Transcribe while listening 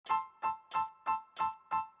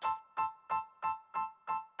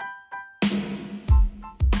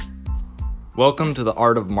Welcome to the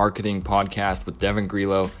Art of Marketing podcast with Devin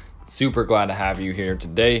Grillo. Super glad to have you here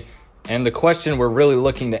today. And the question we're really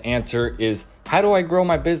looking to answer is, how do I grow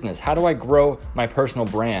my business? How do I grow my personal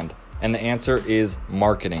brand? And the answer is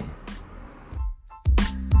marketing.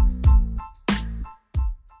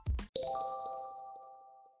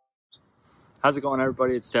 How's it going,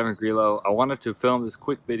 everybody? It's Devin Grillo. I wanted to film this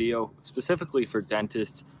quick video specifically for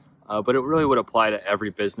dentists, but it really would apply to every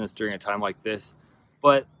business during a time like this.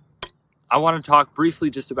 But I want to talk briefly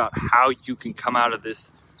just about how you can come out of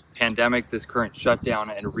this pandemic, this current shutdown,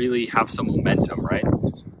 and really have some momentum, right?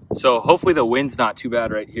 So hopefully the wind's not too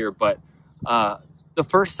bad right here, but the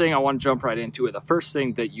first thing I want to jump right into it, the first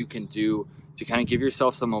thing that you can do to kind of give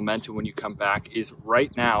yourself some momentum when you come back is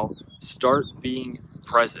right now, start being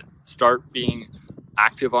present. Start being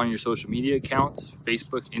active on your social media accounts.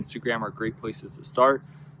 Facebook, Instagram are great places to start.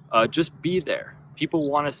 Just be there. People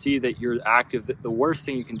want to see that you're active. The worst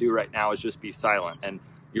thing you can do right now is just be silent, and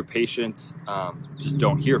your patients just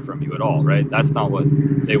don't hear from you at all, right? That's not what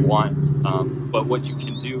they want. But what you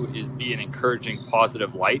can do is be an encouraging,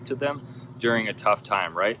 positive light to them during a tough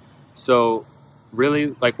time, right? So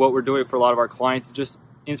really, like what we're doing for a lot of our clients is just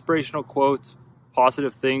inspirational quotes,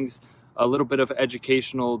 positive things, a little bit of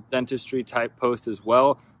educational dentistry type posts as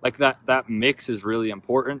well. Like that mix is really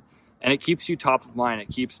important. And it keeps you top of mind. It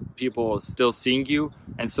keeps people still seeing you.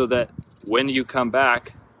 And so that when you come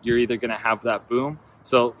back, you're either going to have that boom.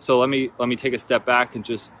 So let me take a step back and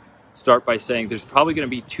just start by saying there's probably going to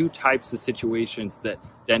be two types of situations that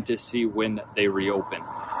dentists see when they reopen.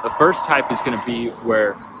 The first type is going to be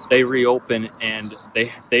where they reopen and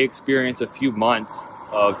they experience a few months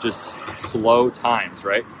of just slow times,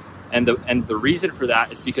 right? And the reason for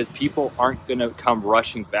that is because people aren't going to come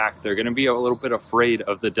rushing back. They're going to be a little bit afraid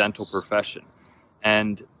of the dental profession.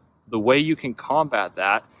 And the way you can combat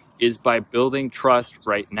that is by building trust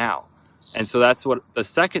right now. And so that's what the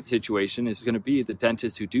second situation is going to be, the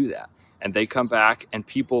dentists who do that. And they come back and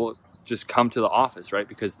people just come to the office, right?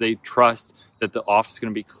 Because they trust that the office is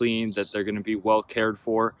going to be clean, that they're going to be well cared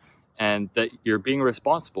for, and that you're being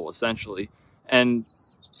responsible, essentially. And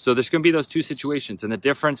so there's going to be those two situations, and the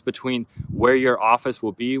difference between where your office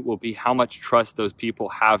will be how much trust those people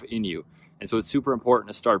have in you. And so it's super important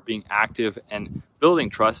to start being active and building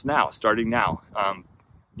trust now, starting now.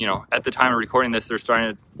 At the time of recording this, they're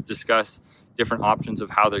starting to discuss different options of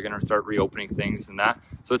how they're going to start reopening things and that.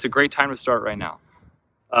 So it's a great time to start right now.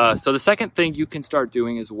 So the second thing you can start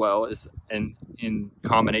doing as well is in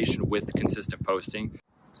combination with consistent posting.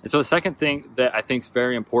 And so the second thing that I think is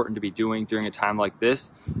very important to be doing during a time like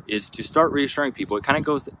this is to start reassuring people. It kind of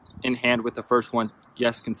goes in hand with the first one.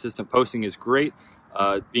 Yes, consistent posting is great.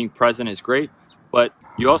 Being present is great. But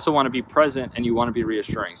you also want to be present and you want to be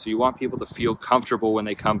reassuring. So you want people to feel comfortable when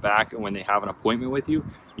they come back and when they have an appointment with you.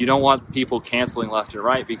 You don't want people canceling left and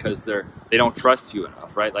right because they don't trust you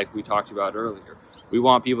enough, right? Like we talked about earlier. We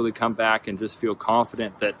want people to come back and just feel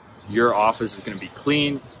confident that your office is going to be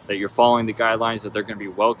clean, that you're following the guidelines, that they're going to be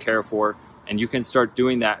well cared for. And you can start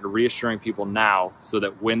doing that and reassuring people now so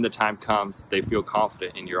that when the time comes, they feel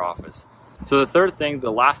confident in your office. So the third thing,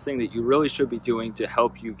 the last thing that you really should be doing to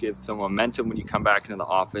help you give some momentum when you come back into the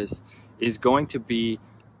office is going to be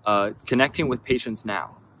connecting with patients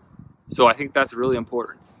now. So I think that's really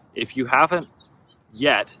important. If you haven't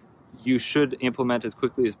yet, you should implement as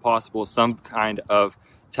quickly as possible some kind of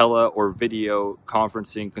tele or video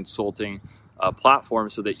conferencing, consulting platform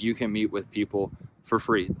so that you can meet with people for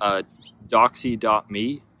free.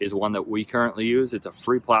 Doxy.me is one that we currently use. It's a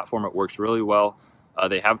free platform. It works really well.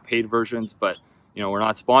 They have paid versions, but we're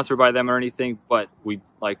not sponsored by them or anything, but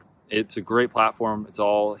it's a great platform. It's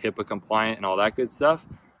all HIPAA compliant and all that good stuff.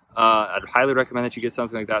 I'd highly recommend that you get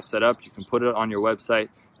something like that set up. You can put it on your website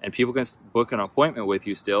and people can book an appointment with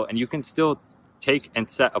you still, and you can still take and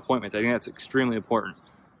set appointments. I think that's extremely important.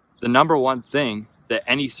 The number one thing that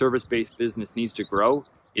any service-based business needs to grow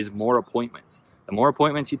is more appointments. The more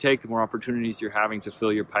appointments you take, the more opportunities you're having to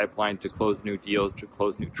fill your pipeline, to close new deals, to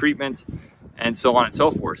close new treatments, and so on and so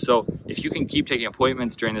forth. So if you can keep taking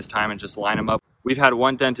appointments during this time and just line them up. We've had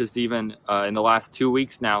one dentist even in the last 2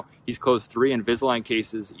 weeks now, he's closed 3 Invisalign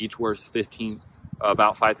cases, each worth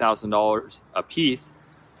about $5,000 a piece,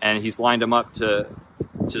 and he's lined them up to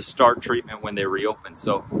start treatment when they reopen.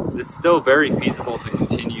 So it's still very feasible to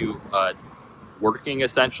continue working,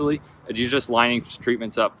 essentially. You're just lining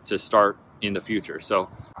treatments up to start in the future. So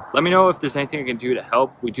let me know if there's anything I can do to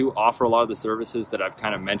help. We do offer a lot of the services that I've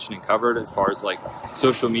kind of mentioned and covered as far as like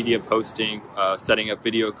social media posting, setting up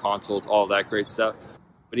video consults, all that great stuff.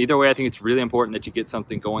 But either way, I think it's really important that you get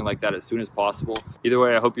something going like that as soon as possible. Either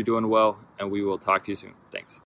way, I hope you're doing well, and we will talk to you soon. Thanks.